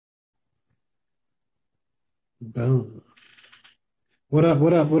Boom. What up?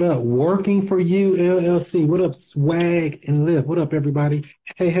 What up? What up? Working for you, LLC. What up, Swag and Live? What up, everybody?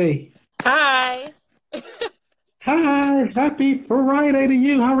 Hey, hey. Hi, Hi. Happy Friday to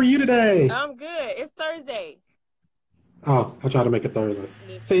you. How are you today? I'm good. It's Thursday. Oh, I try to make it Thursday.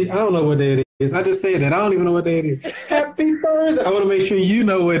 Listen. See, I don't know what day it is. I just said that. I don't even know what day it is. Happy Thursday. I want to make sure you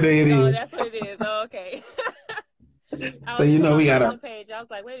know what day it Oh, is. that's what it is. Oh, okay. I So was you just on know my we got personal to page. I was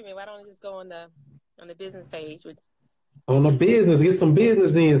like, wait a minute, why don't I just go on the business page? Which, on the business, get some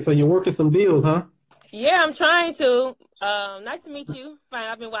business in. So you're working some deals, huh? yeah, I'm trying to. Nice to meet you. Fine,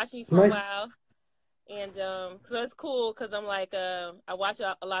 I've been watching you for a Nice. while, and so it's cool because I'm like, I watch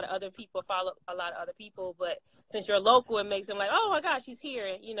a lot of other people, follow a lot of other people, but since you're local, it makes them like, oh my gosh, she's here.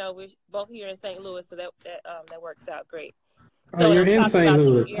 And, we're both here in St. Louis, so that works out great. Oh, So when you're I'm in talking St. about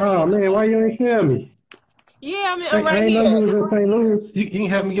Louis. different Oh areas, I'm man, why like, you ain't tell me? yeah, I mean, I'm I right ain't know here. you was in St. Louis. You can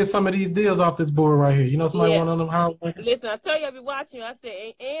help me get some of these deals off this board right here. You know somebody Yeah. want on them house? Listen, I tell you, I've been watching you. I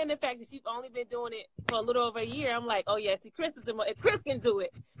said, and the fact that you've only been doing it for a little over a year, I'm like, oh yeah, see, if Chris can do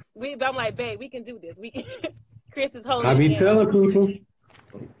it, I'm like, babe, we can do this. We can. Chris is holding I it be down. telling people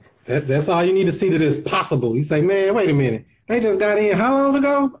that's all you need to see that it's possible. You say, man, wait a minute. They just got in how long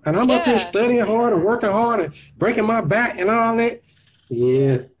ago? And I'm up here Yeah, studying hard and working hard and breaking my back and all that.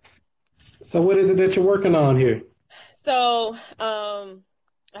 yeah. Yeah. So what is it that you're working on here? So, I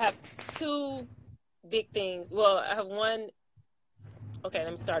have two big things. Well, I have one. Okay,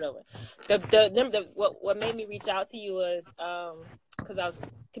 let me start over. What made me reach out to you was because I was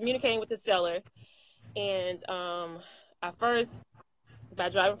communicating with the seller, and I first by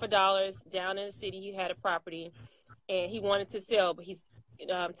driving for dollars down in the city. He had a property and he wanted to sell, but he's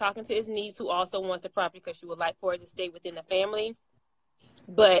talking to his niece who also wants the property because she would like for it to stay within the family.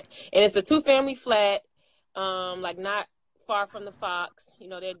 And it's a two-family flat, like not far from the Fox.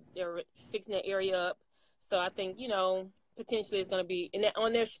 They're fixing that area up, so I think potentially it's going to be and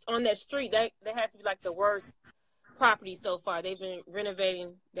on that street that has to be like the worst property so far. They've been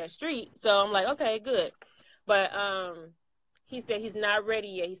renovating that street, so I'm like, okay, good. But he said he's not ready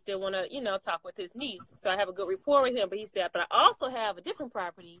yet. He still want to, talk with his niece. So I have a good rapport with him. But he said, but I also have a different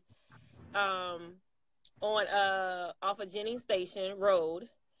property um, on off of Jennings Station Road,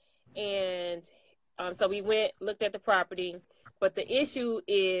 and so we went looked at the property. But the issue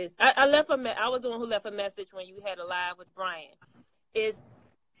is, I left I was the one who left a message when you had a live with Brian. Is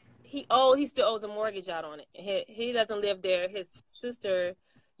he still owes a mortgage out on it. He doesn't live there. His sister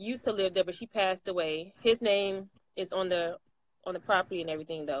used to live there, but she passed away. His name is on the property and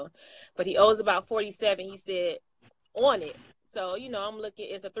everything though, but he owes about 47. He said on it. So I'm looking.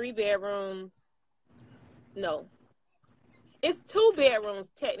 It's a 3 bedroom. No, it's 2 bedrooms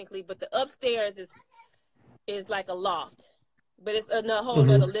technically, but the upstairs is like a loft, but it's a whole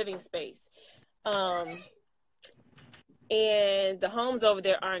nother Mm-hmm. living space. Um, and the homes over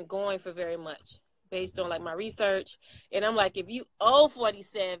there aren't going for very much based on like my research. And I'm like, if you owe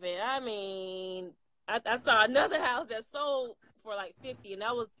 47, I mean, I saw another house that sold for like 50, and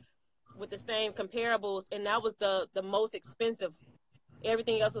that was with the same comparables, and that was the most expensive.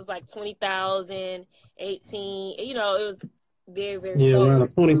 Everything else was like 20,000, 18. It was very, very Yeah, around low.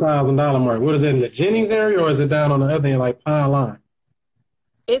 the $20,000 mark. What is it in the Jennings area or is it down on the other end like Pine Line?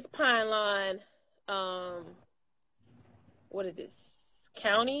 It's Pine Line. Um, what is this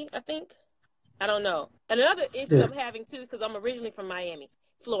county? I think. I don't know. And another issue Yeah. I'm having too, because I'm originally from Miami,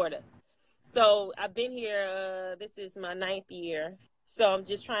 Florida. So I've been here. This is my ninth year. So I'm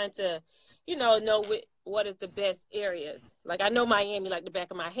just trying to, know what is the best areas. Like I know Miami like the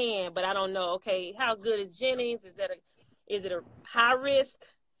back of my hand, but I don't know. Okay, how good is Jennings? Is it a high risk?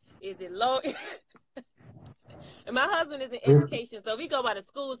 Is it low? And my husband is in education, so we go by the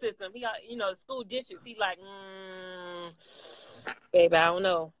school system. He got, the school districts. He's like, baby, I don't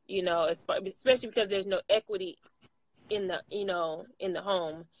know. Especially because there's no equity in the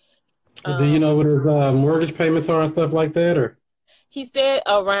home. Do you know Um, what his mortgage payments are and stuff like that? Or he said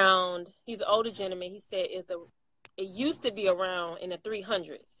around. He's an older gentleman. He said it used to be around in the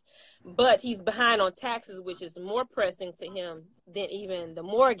 300s, but he's behind on taxes, which is more pressing to him than even the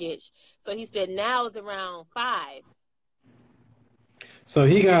mortgage. So he said now it's around five. so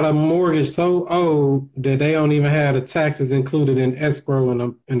he got a mortgage so old that they don't even have the taxes included in escrow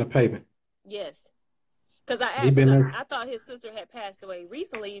in the payment. Yes. Because He because been there. I thought his sister had passed away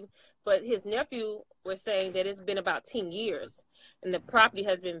recently, but his nephew was saying that it's been about 10 years, and the property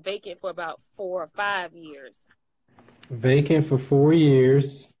has been vacant for about 4 or 5 years. Vacant for 4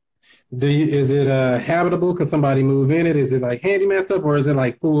 years. Is it habitable? Could somebody move in it? Is it like handyman stuff, or is it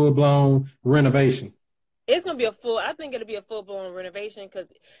like full blown renovation? I think it'll be a full blown renovation because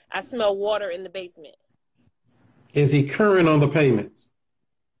I smell water in the basement. Is he current on the payments?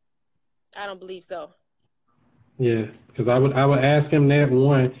 I don't believe so. Yeah, because I would ask him that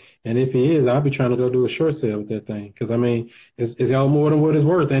one, and if he is, I'll be trying to go do a short sale with that thing. Because I mean, it's all more than what it's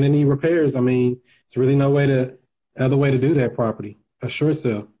worth, and it need repairs. I mean, it's really no way to other way to do that property. A short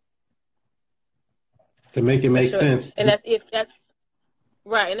sale to make it A make short, sense. and that's if that's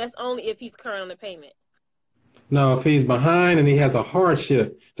right, and that's only if he's current on the payment. Now, if he's behind and he has a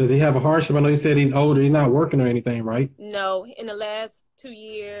hardship, does he have a hardship? I know he said he's older, he's not working or anything, right? No, in the last 2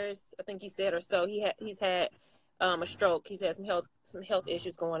 years, I think he said or so, he's had a stroke. He's had some health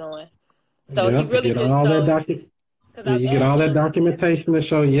issues going on. So he Yep, you really get just all that so docu because Yeah, I've you get asked all that him. documentation to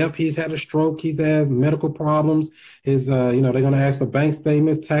show, yep, he's had a stroke, he's had medical problems. They're gonna ask for bank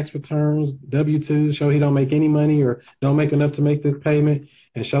statements, tax returns, W-2s, show he don't make any money or don't make enough to make this payment,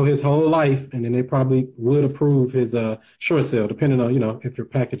 and show his whole life, and then they probably would approve his short sale, depending on, if your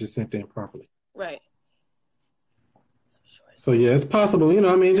package is sent in properly. Right. So yeah, it's possible,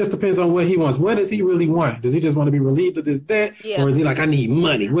 I mean, it just depends on what he wants. What does he really want? Does he just want to be relieved of this debt, Yeah. or is he like, I need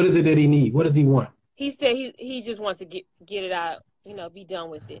money? What is it that he needs? What does he want? He said he just wants to get it out, be done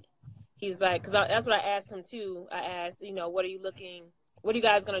with it. He's like, because that's what I asked him too. I asked, what are you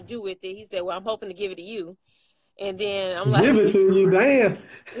guys gonna do with it? He said, well, I'm hoping to give it to you. And then I'm like, Give it to you, damn.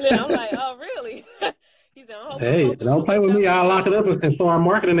 then I'm like, oh really? He said, I'm Hey, hoping don't you play take with that me. for I'll your lock it up own. and start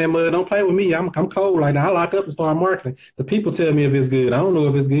marketing that mud. Don't play with me. I'm cold like that. I lock up and start marketing. The people tell me if it's good. I don't know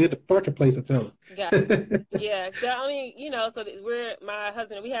if it's good. The marketplace will tell Got us. yeah. I mean, so we're my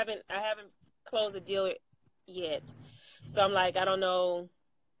husband. I haven't closed the deal yet, so I'm like, I don't know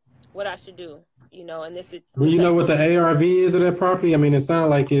what I should do. And this is Do you know what the ARV is of that property? I mean, it sounds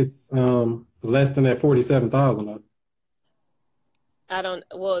like it's less than that 47,000. I don't.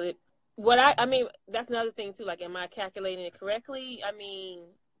 Well, I mean, that's another thing too. Like, am I calculating it correctly? I mean,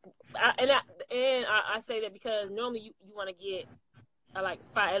 I say that because normally you want to get like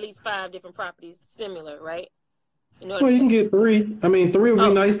at least 5 different properties similar, right? Well, you can get three. I mean, three would be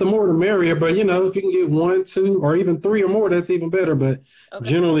Oh, nice. The more, the merrier. But if you can get one, two, or even three or more, that's even better. But okay.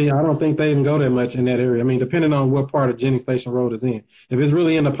 generally, I don't think they even go that much in that area. I mean, depending on what part of Jennings Station Road is in. If it's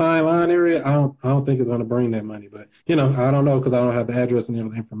really in the Pine Line area, I don't think it's going to bring that money. But I don't know because I don't have the address and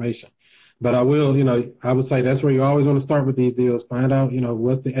the information. But I will. I would say that's where you always want to start with these deals. Find out,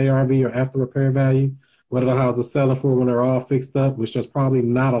 what's the ARV or after repair value. What are the houses selling for when they're all fixed up, which there's probably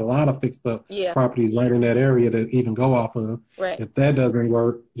not a lot of fixed up Yeah. properties right in that area to even go off of. Right. If that doesn't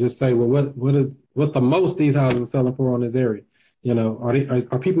work, just say, well, what's the most these houses are selling for on this area?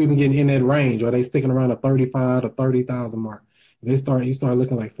 Are people even getting in that range? Are they sticking around the 35 to 30,000 mark? If you start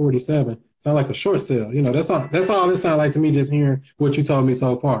looking like 47. Sound like a short sale. That's all it sounds like to me just hearing what you told me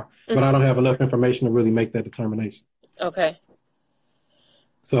so far. But I don't have enough information to really make that determination. Okay.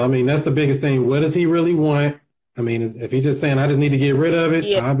 So, I mean, that's the biggest thing. What does he really want? I mean, if he's just saying, I just need to get rid of it,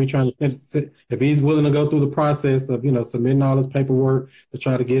 Yeah. I'll be trying to, if he's willing to go through the process of, submitting all his paperwork to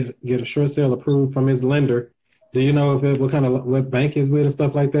try to get a short sale approved from his lender. Do you know what bank is with and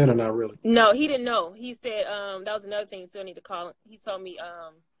stuff like that, or not really? No, he didn't know. He said, that was another thing. So I need to call him. He told me,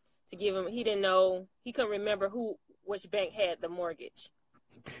 to give him, he didn't know, he couldn't remember which bank had the mortgage.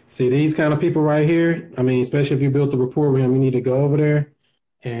 See, these kind of people right here, I mean, especially if you built a rapport with him, you need to go over there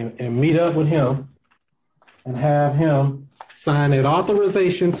and meet up with him and have him sign an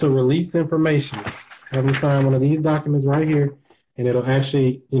authorization to release information. Have him sign one of these documents right here, and it'll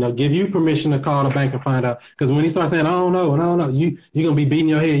actually, give you permission to call the bank and find out. Because when he starts saying, I don't know, and I don't know, you're going to be beating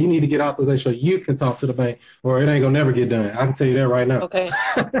your head. You need to get authorization so you can talk to the bank, or it ain't going to never get done. I can tell you that right now. Okay.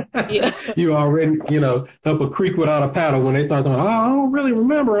 Yeah. You already, up a creek without a paddle when they start saying, oh, I don't really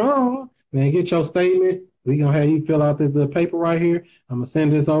remember. Oh, man, get your statement. We're going to have you fill out this paper right here. I'm going to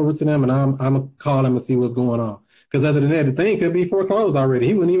send this over to them, and I'm going to call them and see what's going on. Because other than that, the thing could be foreclosed already.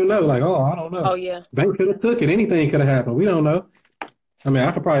 He wouldn't even know. Like, oh, I don't know. Oh, yeah. Bank could have took it. Anything could have happened. We don't know. I mean,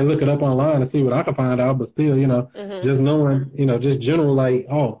 I could probably look it up online and see what I can find out. But still, just knowing, just general, like,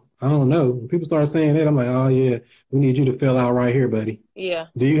 oh, I don't know. When people start saying that, I'm like, oh, yeah, we need you to fill out right here, buddy. Yeah.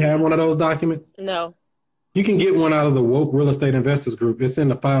 Do you have one of those documents? No. You can get one out of the Woke Real Estate Investors Group. It's in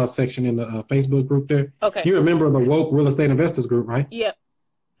the file section in the Facebook group there. Okay. You remember the Woke Real Estate Investors Group, right? Yep.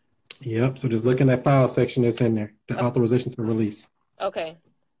 Yep. So just look in that file section that's in there, the authorization to release. Okay.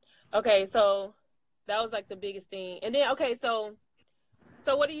 Okay. So that was like the biggest thing. And then, okay. So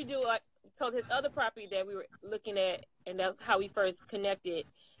what do you do? Like, so his other property that we were looking at, and that's how we first connected.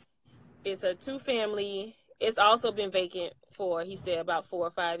 It's a 2-family. It's also been vacant for, he said, about 4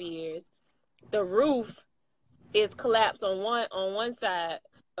 or 5 years. The roof is collapsed on one side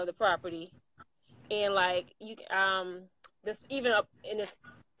of the property, and like this even up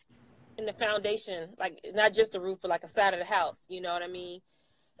in in the foundation, like not just the roof, but like a side of the house. You know what I mean?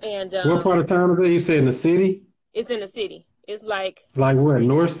 And What part of town is it? You said in the city? it's in the city. It's like What?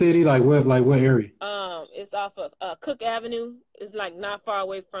 North City? Like what area? it's off of Cook Avenue. It's like not far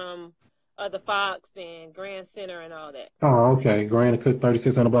away from the Fox and Grand Center and all that. Oh, okay. Grand and Cook,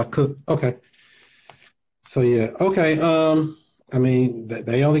 36 on the block. Cook. Okay. So yeah, okay. I mean,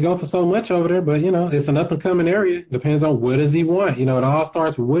 they only go for so much over there, but it's an up and coming area. Depends on what does he want. It all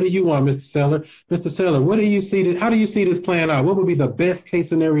starts. What do you want, Mr. Seller? Mr. Seller, what do you see? How do you see this playing out? What would be the best case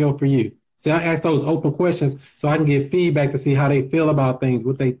scenario for you? See, I ask those open questions so I can get feedback to see how they feel about things,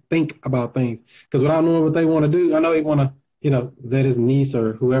 what they think about things. Because without knowing what they want to do, I know they want to, let his niece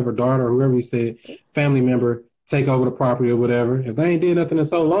or whoever, daughter or whoever you said, family member, take over the property or whatever. If they ain't did nothing in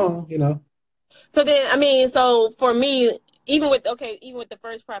so long. So then, I mean, so for me, even with the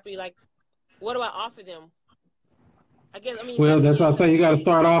first property, like, what do I offer them? I guess, I mean. Well, that's what I'm saying. You got to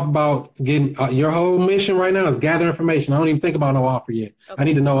start off about getting your whole mission right now is gather information. I don't even think about no offer yet. Okay. I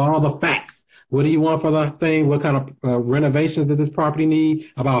need to know all the facts. What do you want for the thing? What kind of renovations does this property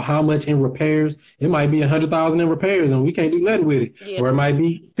need? About how much in repairs? It might be $100,000 in repairs, and we can't do nothing with it. Yeah. Or it might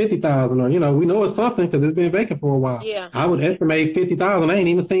be $50,000, or we know it's something because it's been vacant for a while. Yeah. I would estimate $50,000. I ain't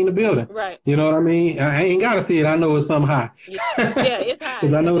even seen the building. Right. You know what I mean? I ain't got to see it. I know it's something high. Yeah, it's high.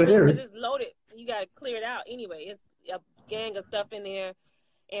 Because I know the area. Because it's loaded. You got to clear it out anyway. It's a gang of stuff in there.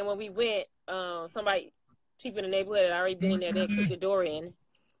 And when we went, people in the neighborhood had already been in there. They kicked the door in.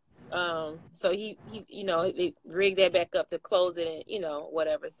 So he they rigged that back up to close it and,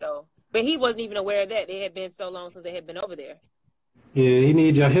 whatever. So, but he wasn't even aware of that. They had been so long since they had been over there. Yeah, he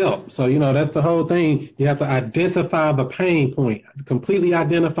needs your help. So, that's the whole thing. You have to identify the pain point, completely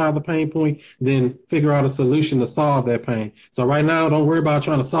identify the pain point, then figure out a solution to solve that pain. So right now, don't worry about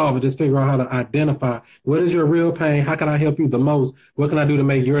trying to solve it. Just figure out how to identify what is your real pain. How can I help you the most? What can I do to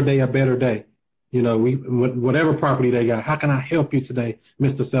make your day a better day? Whatever property they got, how can I help you today,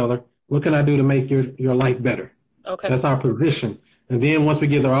 Mr. Seller? What can I do to make your life better? Okay. That's our position. And then once we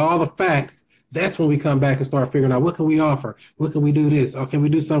get all the facts, that's when we come back and start figuring out what can we offer? What can we do this? Or can we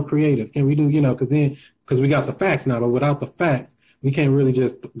do something creative? Can we do, because we got the facts now, but without the facts, we can't really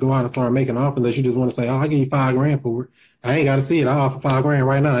just go out and start making an offer unless you just want to say, I'll give you $5,000 for it. I ain't got to see it. I'll offer $5,000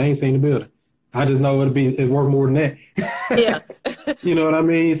 right now. I ain't seen the building. I just know it's worth more than that. Yeah. You know what I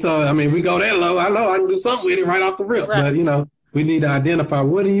mean? So, we go that low. I know I can do something with it right off the rip. Right. But, we need to identify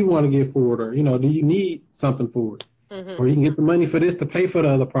what do you want to get for it? Or, do you need something for it? Mm-hmm. Or you can get the money for this to pay for the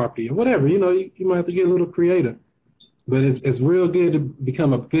other property or whatever. You might have to get a little creative. But it's real good to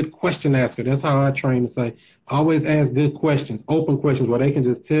become a good question asker. That's how I train to say, always ask good questions, open questions where they can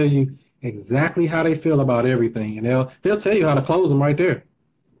just tell you exactly how they feel about everything. And they'll tell you how to close them right there.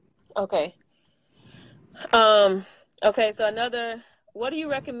 Okay. Okay, so what do you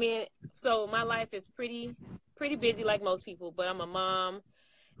recommend? So my life is pretty busy like most people, but I'm a mom.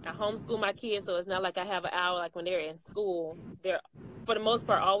 I homeschool my kids, so it's not like I have an hour like when they're in school. They're, for the most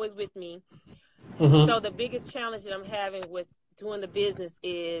part, always with me. Mm-hmm. So the biggest challenge that I'm having with doing the business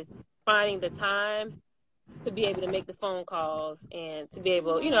is finding the time to be able to make the phone calls and to be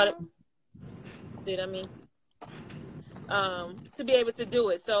able, to be able to do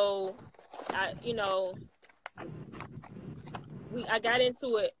it. So, I got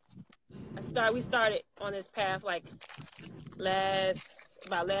into it. We started on this path like last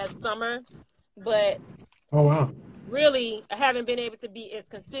summer, but oh wow, really I haven't been able to be as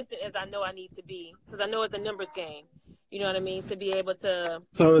consistent as I know I need to be because I know it's a numbers game. You know what I mean? To be able to.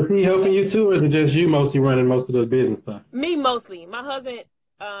 So is he helping you too, or is it just you mostly running most of the business stuff? Me mostly. My husband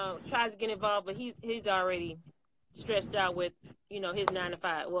tries to get involved, but he's already stretched out with his 9 to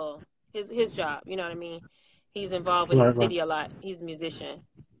 5. Well, his job. You know what I mean? He's involved with the city a lot. He's a musician.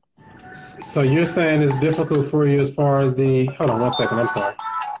 So you're saying it's difficult for you as far as the... Hold on 1 second. I'm sorry.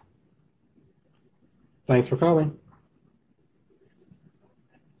 Thanks for calling.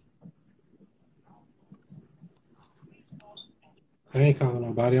 I ain't calling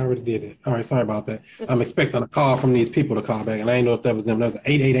nobody. I already did it. All right. Sorry about that. I'm expecting a call from these people to call back, and I didn't know if that was them. That was an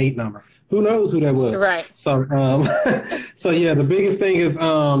 888 number. Who knows who that was? Right. So, so yeah, the biggest thing is...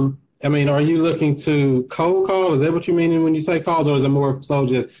 are you looking to cold call? Is that what you mean when you say calls, or is it more so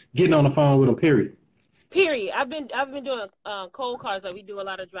just getting on the phone with them, period? Period. I've been doing cold calls. Like we do a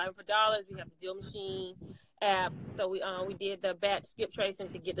lot of driving for dollars. We have the deal machine app. So we did the batch skip tracing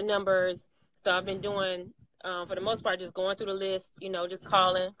to get the numbers. So I've been doing, for the most part, just going through the list, just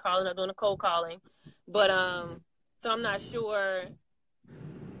calling or doing the cold calling. But so I'm not sure.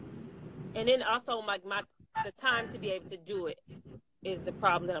 And then also the time to be able to do it is the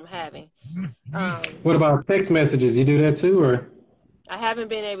problem that I'm having. What about text messages? You do that too, or? I haven't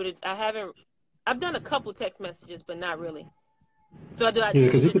been able to. I haven't. I've done a couple text messages, but not really. So Yeah, do you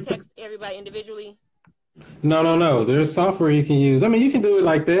because you just could. text everybody individually? No, no, no. There's software you can use. I mean, you can do it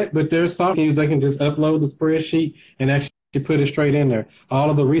like that, but there's software you can use that can just upload the spreadsheet and actually put it straight in there. All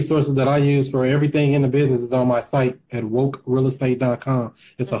of the resources that I use for everything in the business is on my site at wokerealestate.com.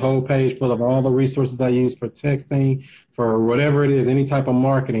 It's a Mm-hmm. whole page full of all the resources I use for texting, for whatever it is, any type of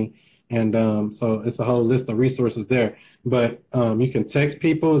marketing. And so it's a whole list of resources there. But you can text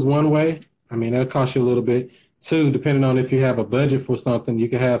people is one way. I mean, that'll cost you a little bit. Two, depending on if you have a budget for something, you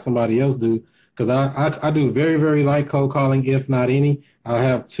can have somebody else do because I do very, very light cold calling, if not any. I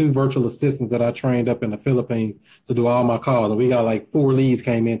have two virtual assistants that I trained up in the Philippines to do all my calls. And we got like 4 leads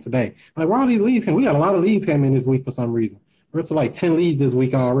came in today. Like, where all these leads came? We got a lot of leads came in this week for some reason. We're up to like 10 leads this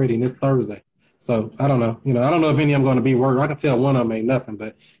week already, and it's Thursday. So I don't know. I don't know if any of them going to be work. I can tell one of them ain't nothing,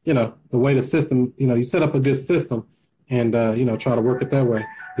 but the way the system, you set up a good system and, try to work it that way.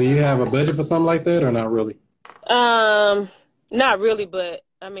 Do you have a budget for something like that or not really? Um, Not really, but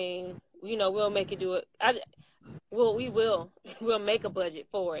I mean, we'll make it do it. We will. We'll make a budget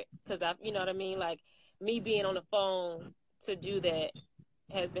for it because you know what I mean. Like me being on the phone to do that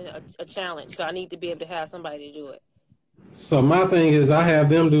has been a challenge. So I need to be able to have somebody to do it. So my thing is I have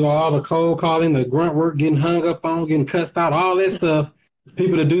them do all the cold calling, the grunt work, getting hung up on, getting cussed out, all that stuff.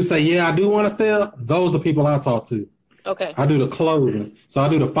 People that do say, yeah, I do want to sell, those are the people I talk to. Okay. I do the closing. So I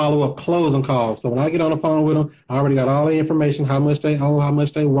do the follow-up closing calls. So when I get on the phone with them, I already got all the information, how much they owe, how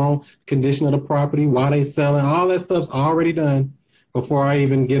much they want, condition of the property, why they selling, all that stuff's already done before I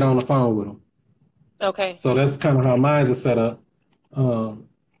even get on the phone with them. Okay. So that's kind of how mine is set up.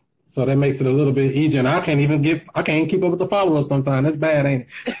 So that makes it a little bit easier. And I can't keep up with the follow-up sometimes. That's bad, ain't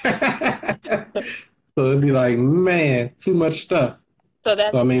it? So it'd be like, man, too much stuff. So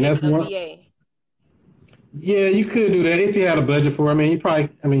that's So I mean, that's getting a one. VA. Yeah, you could do that if you had a budget for it.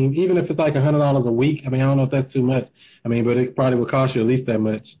 I mean, even if it's like $100 a week, I mean, I don't know if that's too much. I mean, but it probably would cost you at least that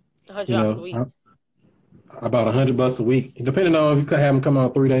much. $100 a week. About $100 a week, depending on if you could have them come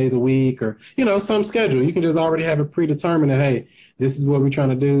on 3 days a week or, some schedule. You can just already have it predetermined that, hey, this is what we're trying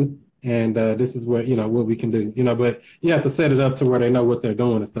to do. And this is what, what we can do, but you have to set it up to where they know what they're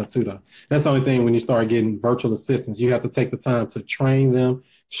doing and stuff too, though. That's the only thing when you start getting virtual assistants, you have to take the time to train them,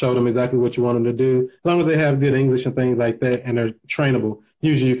 show them exactly what you want them to do. As long as they have good English and things like that and they're trainable,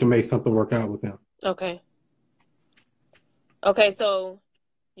 usually you can make something work out with them. Okay. Okay, so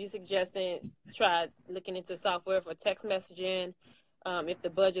you suggested try looking into software for text messaging. If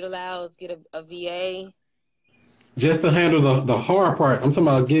the budget allows, get a VA. Just to handle the hard part. I'm talking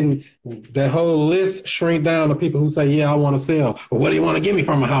about getting that whole list shrink down to people who say, yeah, I want to sell. Well, what do you want to give me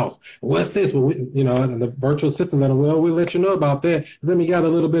from a house? What's this? Well, and the virtual assistant, we'll let you know about that. Let me gather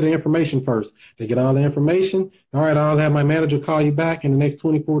a little bit of information first. They get all the information. All right, I'll have my manager call you back in the next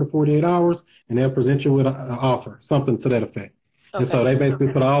 24 to 48 hours, and they'll present you with an offer, something to that effect. Okay. And so they basically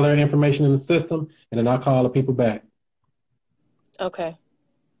put all their information in the system, and then I'll call the people back. Okay.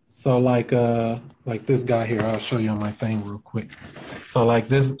 So like this guy here, I'll show you on my thing real quick. So like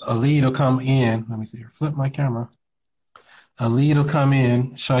a lead will come in. Let me see here. Flip my camera. A lead will come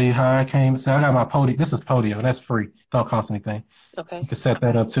in, show you how I came. So I got my Podio. This is Podio. That's free. Don't cost anything. Okay. You can set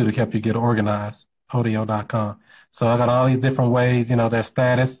that up too to help you get organized. Podio.com. So I got all these different ways, their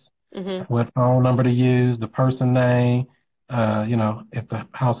status, what phone number to use, the person name, if the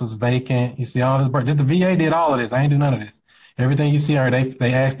house is vacant. You see all this. Just the VA did all of this. I ain't do none of this. Everything you see,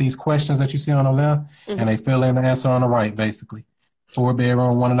 they ask these questions that you see on the left, and they fill in the answer on the right, basically.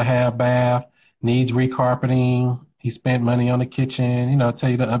 4-bedroom, 1.5 bath, needs recarpeting. He spent money on the kitchen, tell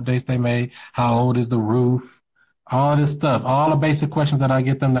you the updates they made, how old is the roof, all this stuff, all the basic questions that I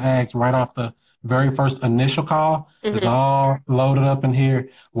get them to ask right off the very first initial call. It's all loaded up in here.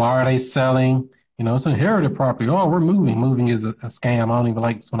 Why are they selling? It's inherited property. Oh, we're moving. Moving is a scam. I don't even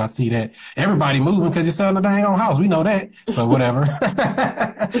like when I see that. Everybody moving because you're selling a dang old house. We know that. So whatever.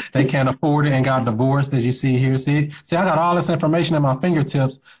 They can't afford it and got divorced, as you see here. See, I got all this information at my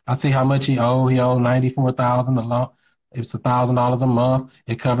fingertips. I see how much he owed. He owed $94,000 a month. It's $1,000 a month.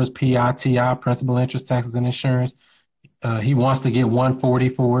 It covers PITI, principal, interest, taxes, and insurance. He wants to get 140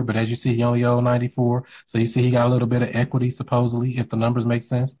 for it, but as you see, he only owed 94. So you see, he got a little bit of equity, supposedly, if the numbers make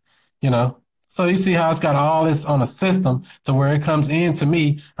sense. So you see how it's got all this on a system to where it comes in to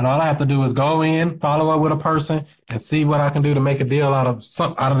me, and all I have to do is go in, follow up with a person, and see what I can do to make a deal out of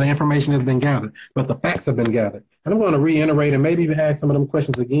the information that's been gathered. But the facts have been gathered. And I'm going to reiterate and maybe even ask some of them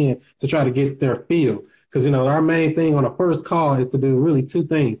questions again to try to get their feel. Because, our main thing on the first call is to do really two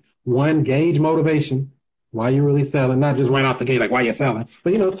things. One, gauge motivation. Why you really selling? Not just right out the gate, like, why you selling?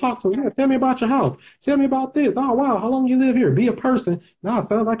 But, talk to them. Yeah, tell me about your house. Tell me about this. Oh, wow. How long you live here? Be a person. No, it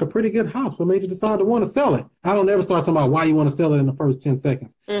sounds like a pretty good house. What made you decide to want to sell it? I don't ever start talking about why you want to sell it in the first 10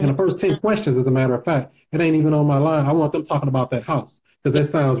 seconds. In the first 10 questions, as a matter of fact, it ain't even on my line. I want them talking about that house because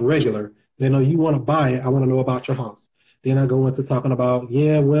that sounds regular. They know you want to buy it. I want to know about your house. Then I go into talking about,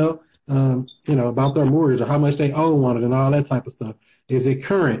 about their mortgage or how much they owe on it and all that type of stuff. Is it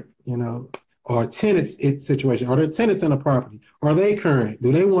current? Or tenants situation? Are there tenants in the property? Are they current?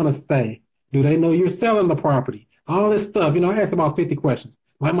 Do they want to stay? Do they know you're selling the property? All this stuff. I asked about 50 questions.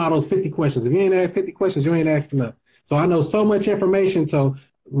 My motto is 50 questions. If you ain't asked 50 questions, you ain't asked enough. So I know so much information. So,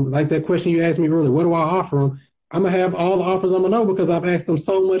 like that question you asked me earlier, what do I offer them? I'm going to have all the offers I'm going to know because I've asked them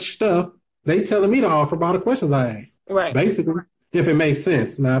so much stuff. They telling me to offer about the questions I asked. Right. Basically, if it makes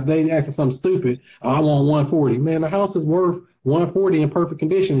sense. Now, if they ask something stupid, I want 140. Man, the house is worth 140 in perfect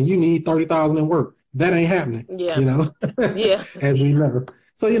condition, and you need 30,000 in work. That ain't happening. Yeah. Yeah. As we know.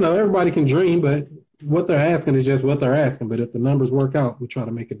 So everybody can dream, but what they're asking is just what they're asking. But if the numbers work out, we try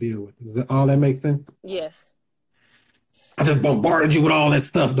to make a deal with it. Does all that make sense? Yes. I just bombarded you with all that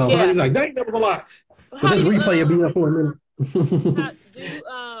stuff, though. Yeah. He's like, that ain't never a lot. But How this do you, replay will be up for a minute. how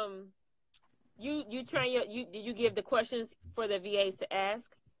do you train did you give the questions for the VAs to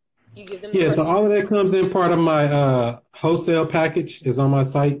ask? You give them So all of that comes in part of my wholesale package is on my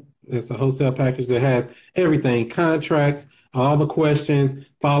site. It's a wholesale package that has everything, contracts, all the questions,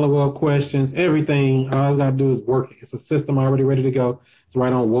 follow-up questions, everything. All I got to do is work it. It's a system already ready to go. It's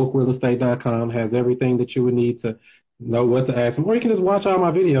right on wokerealestate.com. Has everything that you would need to know what to ask them. Or you can just watch all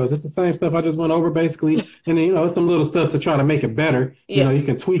my videos. It's the same stuff I just went over basically. And then, it's some little stuff to try to make it better. Yeah. You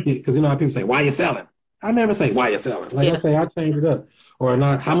can tweak it because how people say, why you selling? I never say why you selling. Like I say, I change it up. Or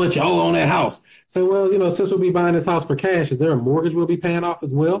not, how much you owe on that house. So, well, since we'll be buying this house for cash, is there a mortgage we'll be paying off as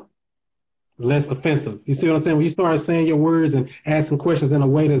well? Less offensive. You see what I'm saying? When you start saying your words and asking questions in a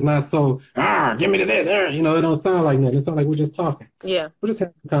way that's not so, give me to this, it don't sound like that. It sounds like we're just talking. Yeah. We're just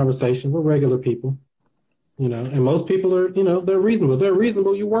having a conversation. We're regular people, and most people are, they're reasonable. If they're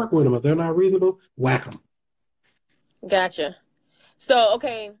reasonable, you work with them. If they're not reasonable, whack them. Gotcha. So,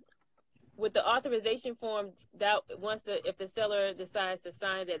 okay. With the authorization form, that if the seller decides to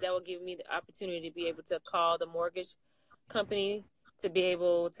sign that will give me the opportunity to be able to call the mortgage company to be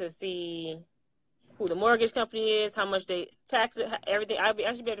able to see who the mortgage company is, how much they tax it, everything. I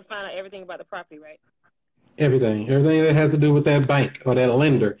should be able to find out everything about the property, right? Everything that has to do with that bank or that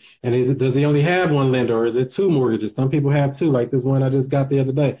lender. And does he only have one lender or is it two mortgages? Some people have two, like this one I just got the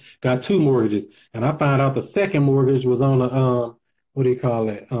other day, got two mortgages. And I found out the second mortgage was on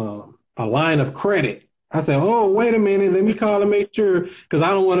a line of credit. I said, oh, wait a minute, let me call and make sure, because I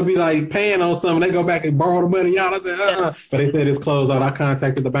don't want to be like paying on something. They go back and borrow the money out. I said, But they said it's closed out. I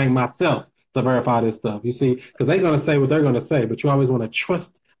contacted the bank myself to verify this stuff. You see, because they're going to say what they're going to say, but you always want to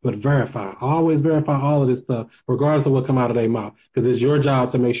trust but verify. Always verify all of this stuff, regardless of what come out of their mouth, because it's your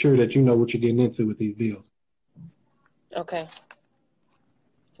job to make sure that you know what you're getting into with these deals. Okay.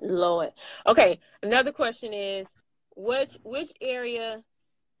 Lord. Okay. Another question is, which area?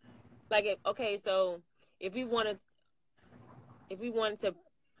 So if we wanted to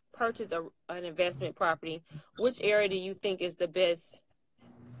purchase an investment property, which area do you think is the best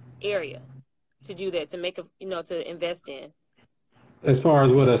area to do that, to make to invest in? As far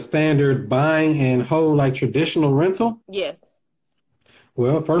as what a standard buying and hold like traditional rental? Yes.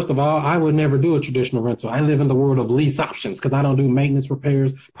 Well, first of all, I would never do a traditional rental. I live in the world of lease options because I don't do maintenance,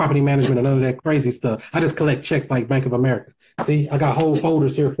 repairs, property management, and none of that crazy stuff. I just collect checks like Bank of America. See, I got whole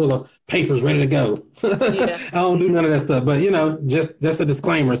folders here full of papers ready to go. Yeah. I don't do none of that stuff. But, just a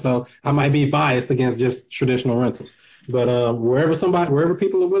disclaimer. So I might be biased against just traditional rentals. But wherever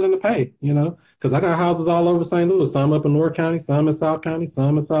people are willing to pay, because I got houses all over St. Louis, some up in North County, some in South County,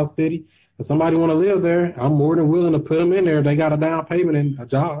 some in South City. If somebody want to live there, I'm more than willing to put them in there. They got a down payment and a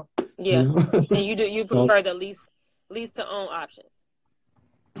job. Yeah. And you prefer the lease to own options.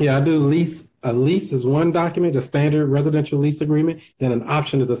 Yeah, I do lease. A lease is one document, a standard residential lease agreement. Then an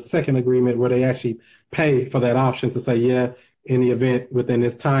option is a second agreement where they actually pay for that option to say, yeah, in the event within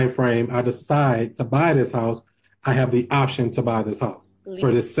this time frame, I decide to buy this house, I have the option to buy this house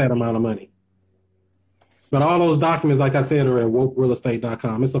for this set amount of money. But all those documents, like I said, are at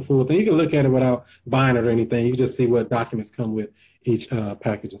wholesalers.com. It's a full thing. You can look at it without buying it or anything. You can just see what documents come with each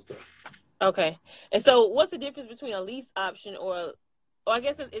package and stuff. Okay. And so what's the difference between a lease option or I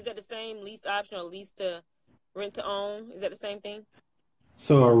guess, is that the same lease option or lease to rent to own? Is that the same thing?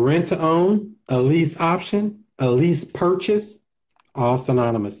 So a rent to own, a lease option, a lease purchase, all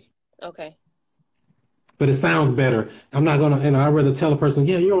synonymous. Okay. but it sounds better. I'm not gonna, and I'd rather tell a person,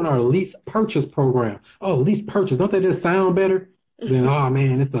 yeah, you're on our lease purchase program. Oh, lease purchase, don't that just sound better? Then, oh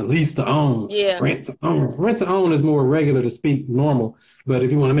man, it's a lease to own, Yeah. rent to own. Rent to own is more regular to speak normal, but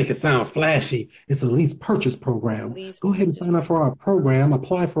if you want to make it sound flashy, it's a lease purchase program. Lease Go ahead and purchase. sign up for our program.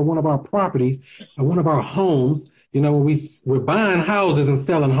 Apply for one of our properties, one of our homes. You know, we're buying houses and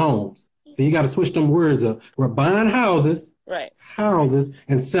selling homes. So you got to switch them words up. We're buying houses, Right. houses,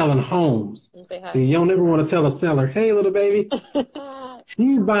 and selling homes. And say So hi. you don't ever want to tell a seller, "Hey, little baby,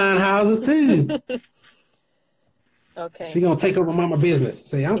 she's buying houses too. Okay. She's gonna take over mama business."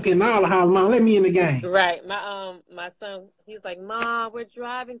 Say, "I'm getting all the houses, mom. Let me in the game." Right. My son, he's like, Mom, we're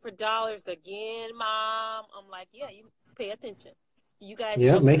driving for dollars again, Mom. I'm like, yeah, you pay attention. You guys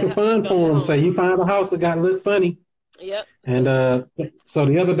Yeah, show me make it fun show me for the them. home. Say you find a house that got look funny. Yep. And so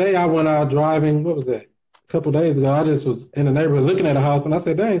the other day I went out driving. What was that? A couple days ago, I just was in the neighborhood looking at a house, and I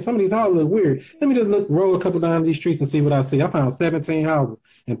said, "Dang, some of these houses look weird. Let me just roll a couple down these streets and see what I see." I found 17 houses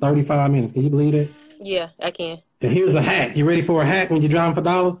in 35 minutes. Can you believe it? Yeah, I can. And here's a hack. You ready for a hack when you're driving for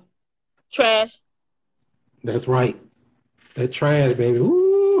dollars? Trash. That's right. That trash, baby.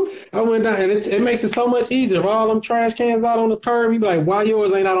 Ooh, I went down, and it makes it so much easier. If all them trash cans out on the curb, you be like, "Why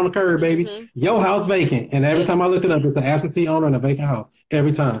yours ain't out on the curb, baby? Mm-hmm. Your house vacant." And every Yeah. time I look it up, it's an absentee owner in a vacant house.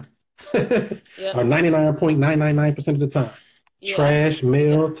 Every time. Yep. Or 99.999% of the time. Yeah, Trash,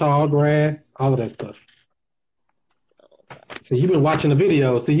 mail, tall grass, all of that stuff. So you've been watching the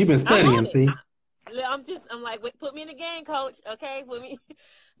video. See, you've been studying. See, I'm like, wait, put me in the game, coach. Okay, put me.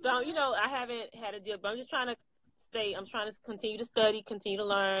 So I haven't had a deal, but I'm just trying to I'm trying to continue to study, continue to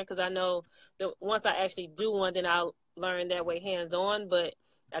learn, because I know that once I actually do one, then I'll learn that way hands on. But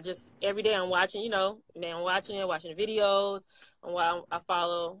every day I'm watching, I'm watching the videos. And while I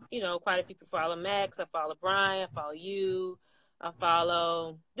follow, quite a few people. I follow Max, I follow Brian, I follow you, I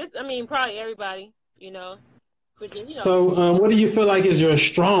follow probably everybody, which is, So what do you feel like is your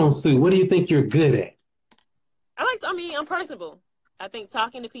strong suit? What do you think you're good at? I'm personable. I think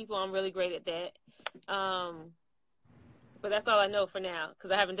talking to people, I'm really great at that. But that's all I know for now, because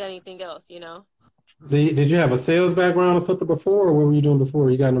I haven't done anything else, Did you have a sales background or something before, or what were you doing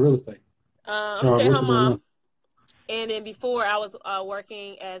before you got into real estate? I'm a stay-at-home mom. And then before, I was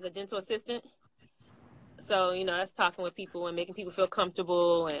working as a dental assistant. So, that's talking with people and making people feel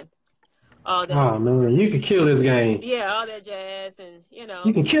comfortable and all that. Oh, man, you could kill this game. Yeah, all that jazz. And, You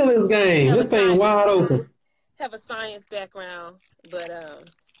can kill this game. This thing wide open. Have a science background. But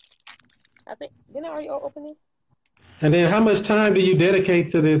I think, didn't I already open this? And then how much time do you dedicate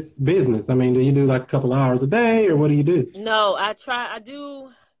to this business? Do you do like a couple hours a day, or what do you do? No, I try to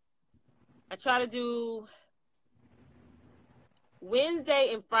do Wednesday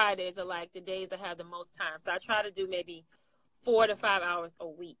and Fridays are like the days I have the most time. So I try to do maybe 4 to 5 hours a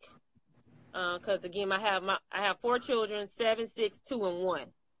week. Because again, I have 4 children, 7, 6, 2, and 1.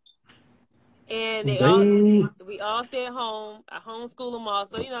 And we all stay at home. I homeschool them all.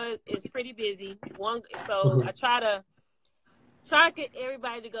 So, it's pretty busy. So I try to get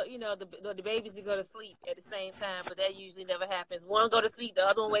everybody to go, the babies to go to sleep at the same time, but that usually never happens. One go to sleep, the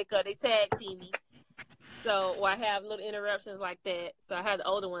other one wake up, they tag team me. So, or I have little interruptions like that. So I have the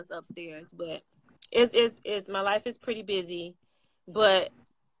older ones upstairs, but it's my life is pretty busy, but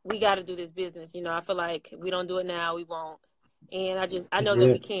we got to do this business. I feel like if we don't do it now, we won't. And I know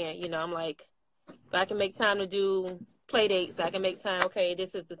that we can, I'm like, if I can make time to do play dates, I can make time. Okay,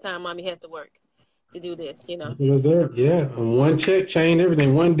 this is the time mommy has to work to do this, Yeah, and one check change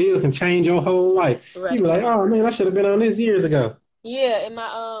everything. One deal can change your whole life. Right. You be like, oh man, I should have been on this years ago. Yeah, and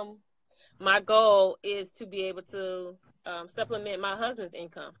my goal is to be able to supplement my husband's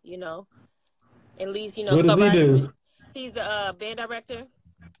income. At least what does he do? He's a band director.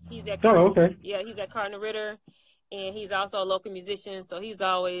 He's at he's at Cardinal Ritter, and he's also a local musician. So he's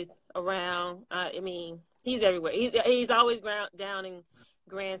always around. He's everywhere. He's always down in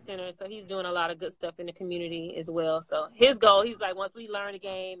Grand Center, so he's doing a lot of good stuff in the community as well. So his goal, he's like, once we learn the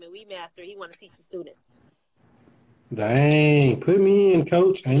game and we master, he want to teach the students. Dang, put me in,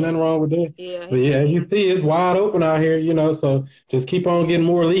 coach. Ain't nothing wrong with that. Yeah. But yeah, as you see, it's wide open out here, so just keep on getting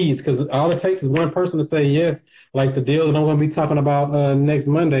more leads, because all it takes is one person to say yes. Like the deal that I'm going to be talking about next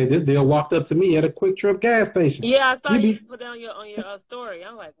Monday. This deal walked up to me at a Quick Trip gas station. Yeah, I saw you put that on your story.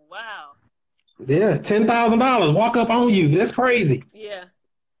 I'm like, wow. Yeah, $10,000 walk up on you. That's crazy. Yeah.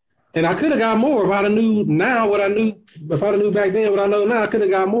 And I could have got more if I'd have knew now what I knew. If I'd have knew back then what I know now, I could have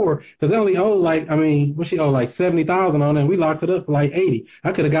got more, because they only owe what she owed like $70,000 on it, and we locked it up for like $80,000.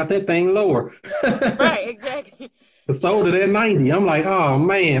 I could have got that thing lower. Right, exactly. I sold it at $90,000. I'm like, oh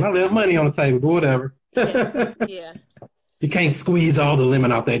man, I left money on the table, but whatever. Yeah. You can't squeeze all the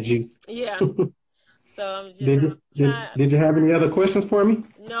lemon out that juice. Yeah. So I'm just trying. Did you have any other questions for me?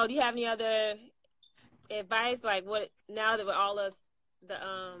 No, do you have any other advice? Like what now that with all the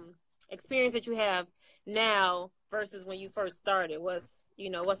experience that you have now versus when you first started? What's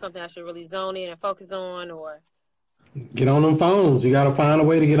something I should really zone in and focus on, or Get on them phones. You got to find a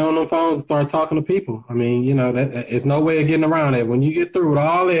way to get on them phones and start talking to people. I mean, it's no way of getting around it. When you get through with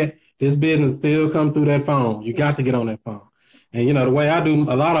all that, this business still come through that phone. You got to get on that phone. And the way I do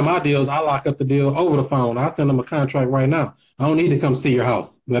a lot of my deals, I lock up the deal over the phone. I send them a contract right now. I don't need to come see your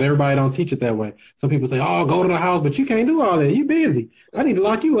house, but everybody don't teach it that way. Some people say, "Oh, go to the house," but you can't do all that. You busy. I need to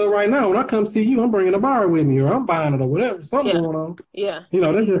lock you up right now. When I come see you, I'm bringing a bar with me, or I'm buying it, or whatever. Something going on. Yeah.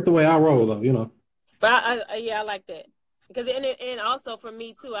 That's just the way I roll, though. But I like that because and also for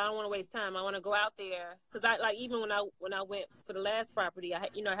me too, I don't want to waste time. I want to go out there because I like even when I went for the last property, I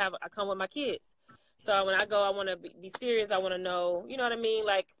come with my kids. So when I go, I want to be serious. I want to know, you know what I mean?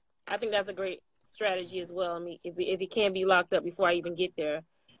 Like, I think that's a great strategy as well. I mean, if it can be locked up before I even get there,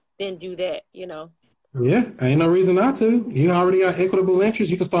 then do that, Yeah, ain't no reason not to. You already got equitable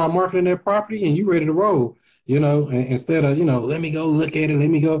interest. You can start marketing that property and you ready to roll. Instead of, let me go look at it, let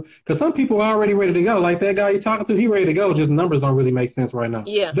me go. Because some people are already ready to go. Like that guy you're talking to, he ready to go. Just numbers don't really make sense right now.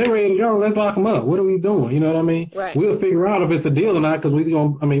 Yeah. They're ready to go. Let's lock them up. What are we doing? You know what I mean? Right. We'll figure out if it's a deal or not because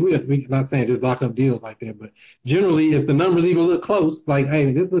we're not saying just lock up deals like that. But generally, if the numbers even look close, like,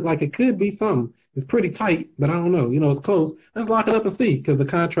 hey, this looks like it could be something. It's pretty tight, but I don't know. It's close. Let's lock it up and see because the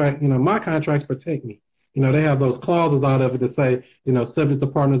contract, my contracts protect me. They have those clauses out of it that say, subject to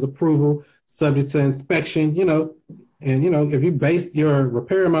partner's approval, subject to inspection, and if you base your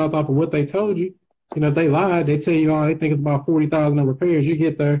repair amounts off of what they told you, if they lied, they tell you, they think it's about 40,000 in repairs. You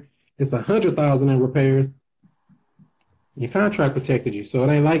get there, it's 100,000 in repairs. Your contract protected you, so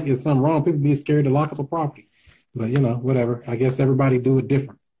it ain't like it's something wrong. People be scared to lock up a property, but whatever. I guess everybody do it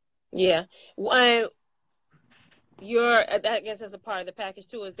different. Yeah. I guess as a part of the package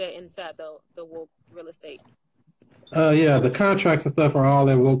too, is that inside the Woke Real Estate? Yeah, the contracts and stuff are all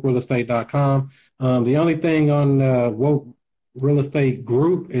at wokerealestate.com. The only thing on Woke Real Estate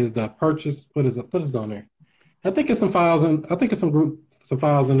Group is the purchase. What is on there? I think it's some files some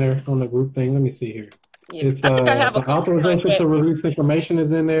files in there on the group thing. Let me see here. Yeah. I think I have a authorization to release information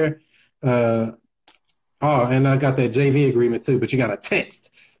is in there. And I got that JV agreement too, but you got to text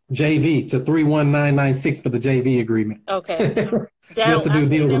JV to 31996 for the JV agreement. Okay. Just to do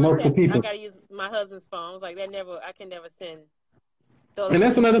deals with multiple people. I got to use my husband's phone. I was like, I can never send. And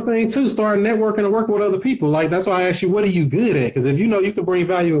that's another thing too. Start networking and working with other people. Like that's why I asked you, what are you good at? Because if you can bring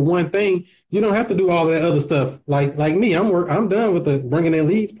value in one thing, you don't have to do all that other stuff. Like me, I'm done with the bringing in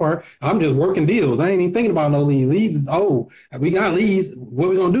leads part. I'm just working deals. I ain't even thinking about no leads. Leads is we got leads. What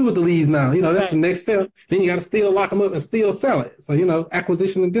we gonna do with the leads now? That's right. The next step. Then you got to still lock them up and still sell it. So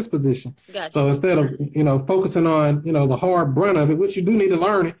acquisition and disposition. Gotcha. So instead of focusing on the hard brunt of it, which you do need to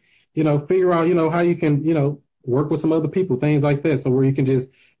learn it. Figure out how you can work with some other people, things like that. So where you can just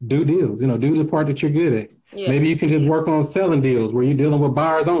do deals, do the part that you're good at. Yeah. Maybe you can just work on selling deals where you're dealing with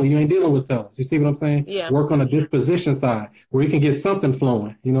buyers only. You ain't dealing with sellers. You see what I'm saying? Yeah. Work on the disposition side where you can get something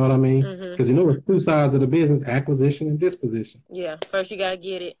flowing. You know what I mean? Because it's two sides of the business, acquisition and disposition. Yeah. First you got to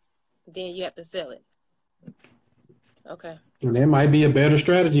get it. Then you have to sell it. Okay. And that might be a better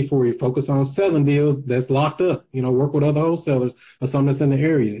strategy for you. Focus on selling deals that's locked up. Work with other wholesalers or something that's in the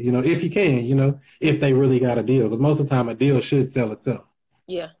area. If you can, if they really got a deal. Because most of the time a deal should sell itself.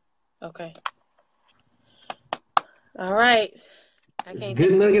 Yeah. Okay. All right.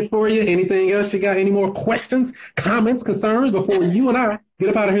 Good nugget for you. Anything else you got? Any more questions, comments, concerns before you and I get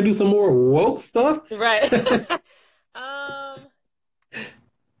up out of here and do some more woke stuff? Right.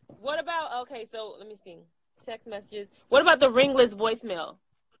 What about, so let me see. Text messages. What about the ringless voicemail?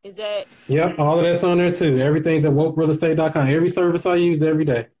 Is that? Yep, all of that's on there too. Everything's at wokerealestate.com. Every service I use every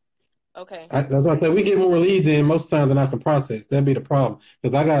day. Okay. That's what I said. We get more leads in most times than I can process. That'd be the problem.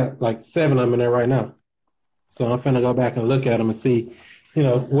 Because I got like 7 of them in there right now. So I'm finna go back and look at them and see,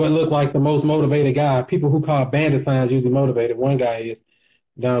 what looked like the most motivated guy. People who call bandit signs usually motivated. One guy is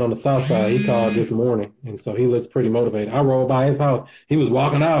down on the south side. He called this morning, and so he looks pretty motivated. I rolled by his house. He was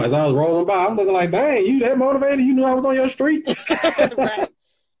walking out as I was rolling by. I'm looking like, dang, you that motivated? You knew I was on your street? Right.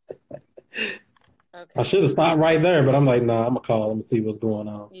 Okay. I should have stopped right there, but I'm like, nah, I'm going to call him and see what's going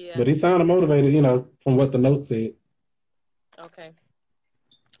on. Yeah. But he sounded motivated, from what the note said. Okay.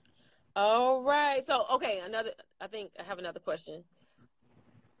 All right. So, I think I have another question.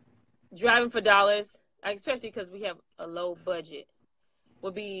 Driving for dollars, especially because we have a low budget,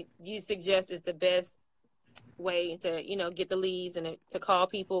 you suggest is the best way to, get the leads and to call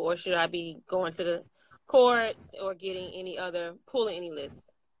people, or should I be going to the courts or pulling any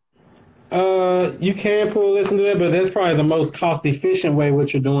lists? You can pull this into that, but that's probably the most cost efficient way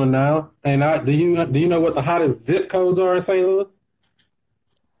what you're doing now. And do you know what the hottest zip codes are in St. Louis?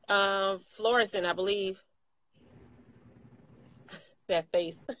 Florissant, I believe. That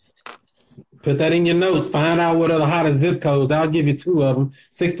face. Put that in your notes. Find out what are the hottest zip codes. I'll give you two of them: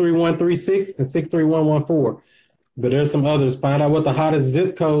 63136 and 63114. But there's some others. Find out what the hottest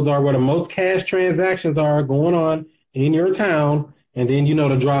zip codes are, where the most cash transactions are going on in your town, and then you know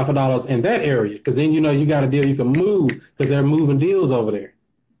to drive for dollars in that area, because then you know you got a deal you can move because they're moving deals over there.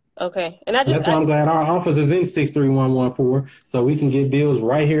 Okay, and that's why I'm glad our office is in 63114, so we can get deals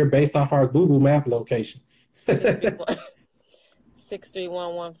right here based off our Google Map location.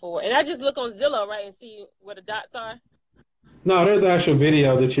 63114, and I just look on Zillow, right, and see where the dots are. No, there's an actual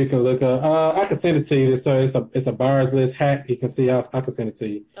video that you can look up. I can send it to you. So it's a buyers list hack. You can see. I can send it to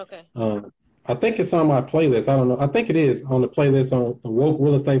you. Okay. I think it's on my playlist. I don't know. I think it is on the playlist on the Woke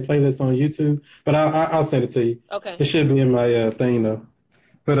Real Estate playlist on YouTube. But I'll send it to you. Okay. It should be in my thing though.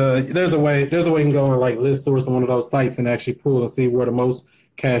 But there's a way you can go on like List Source on one of those sites and actually pull and see where the most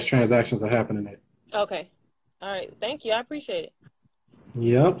cash transactions are happening at. Okay. All right. Thank you. I appreciate it.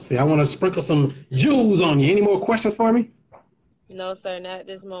 Yep. See, I want to sprinkle some jewels on you. Any more questions for me? No, sir, not at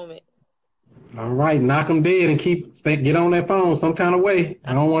this moment. All right, knock them dead and get on that phone some kind of way.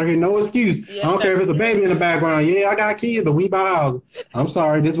 I don't want to hear no excuse. Yeah, I don't care if it's a baby in the background. Yeah, I got kids, but we buy houses. I'm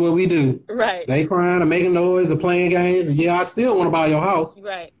sorry, this is what we do. Right. They crying or making noise or playing games. Yeah, I still want to buy your house.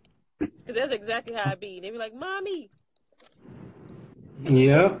 Right. Because that's exactly how it be. They be like, Mommy.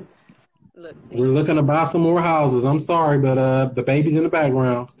 Yeah. Look, see. We're looking to buy some more houses. I'm sorry, but the baby's in the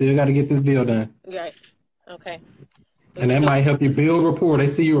background. Still got to get this deal done. Right. Okay. And that might help you build rapport. They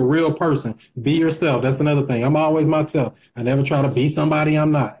see you a real person. Be yourself. That's another thing. I'm always myself. I never try to be somebody I'm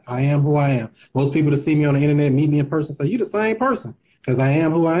not. I am who I am. Most people that see me on the internet, meet me in person, say, you the same person. Because I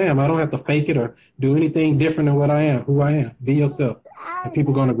am who I am. I don't have to fake it or do anything different than what I am. Who I am. Be yourself. And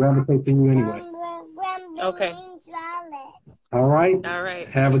people are going to gravitate to you anyway. Okay. All right. All right.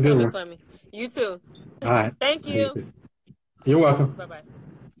 Have a good one. For me. You too. All right. Thank you. You're welcome. Bye-bye.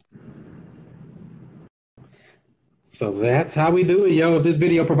 So that's how we do it, yo. If this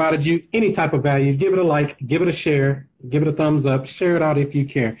video provided you any type of value, give it a like, give it a share, give it a thumbs up, share it out if you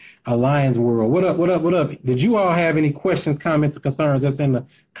care. Alliance World. What up, what up, what up? Did you all have any questions, comments, or concerns? That's in the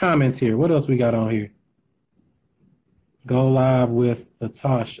comments here. What else we got on here? Go live with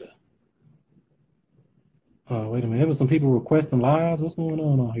Natasha. Oh, wait a minute. There was some people requesting lives. What's going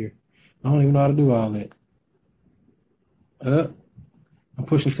on here? I don't even know how to do all that. I'm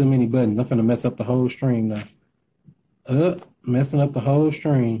pushing too many buttons. I'm finna mess up the whole stream now. Messing up the whole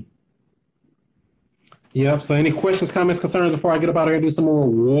stream. Yep. So any questions, comments, concerns before I get up out here and do some more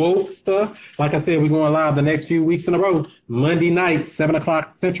woke stuff? Like I said, we're going live the next few weeks in a row. Monday night, 7 o'clock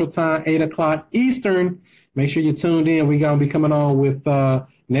Central Time, 8 o'clock Eastern. Make sure you're tuned in. We're going to be coming on with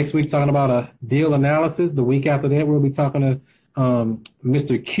next week talking about a deal analysis. The week after that, we'll be talking to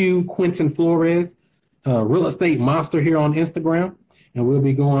Mr. Q Quentin Flores, real estate monster here on Instagram. And we'll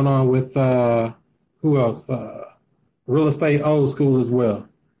be going on with who else? Real estate old school as well.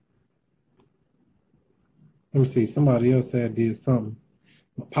 Let me see. Somebody else did something.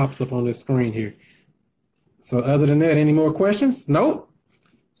 It pops up on this screen here. So other than that, any more questions? Nope.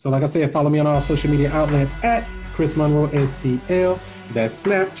 So like I said, follow me on all social media outlets at Chris Monroe STL. That's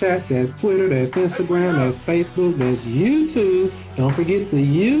Snapchat, that's Twitter, that's Instagram, that's Facebook, that's YouTube. Don't forget the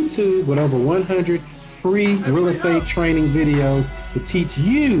YouTube with over 100 free real estate training videos to teach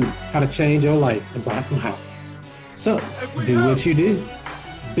you how to change your life and buy some houses. So, do what you do,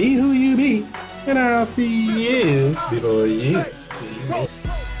 be who you be, and I'll see you before you see me.